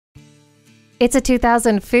It's a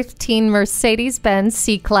 2015 Mercedes-Benz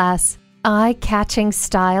C-Class. Eye-catching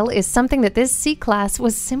style is something that this C-Class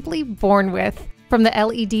was simply born with. From the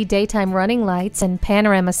LED daytime running lights and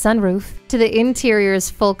panorama sunroof, to the interior's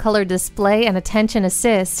full-color display and attention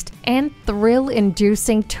assist, and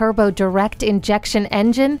thrill-inducing turbo direct injection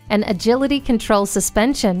engine and agility control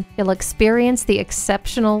suspension, you'll experience the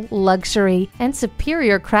exceptional luxury and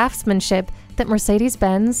superior craftsmanship that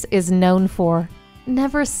Mercedes-Benz is known for.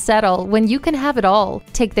 Never settle when you can have it all.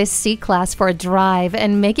 Take this C-Class for a drive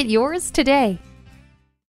and make it yours today.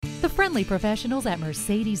 The friendly professionals at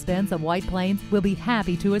Mercedes-Benz of White Plains will be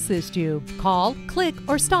happy to assist you. Call, click,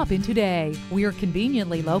 or stop in today. We are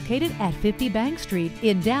conveniently located at 50 Bank Street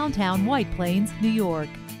in downtown White Plains, New York.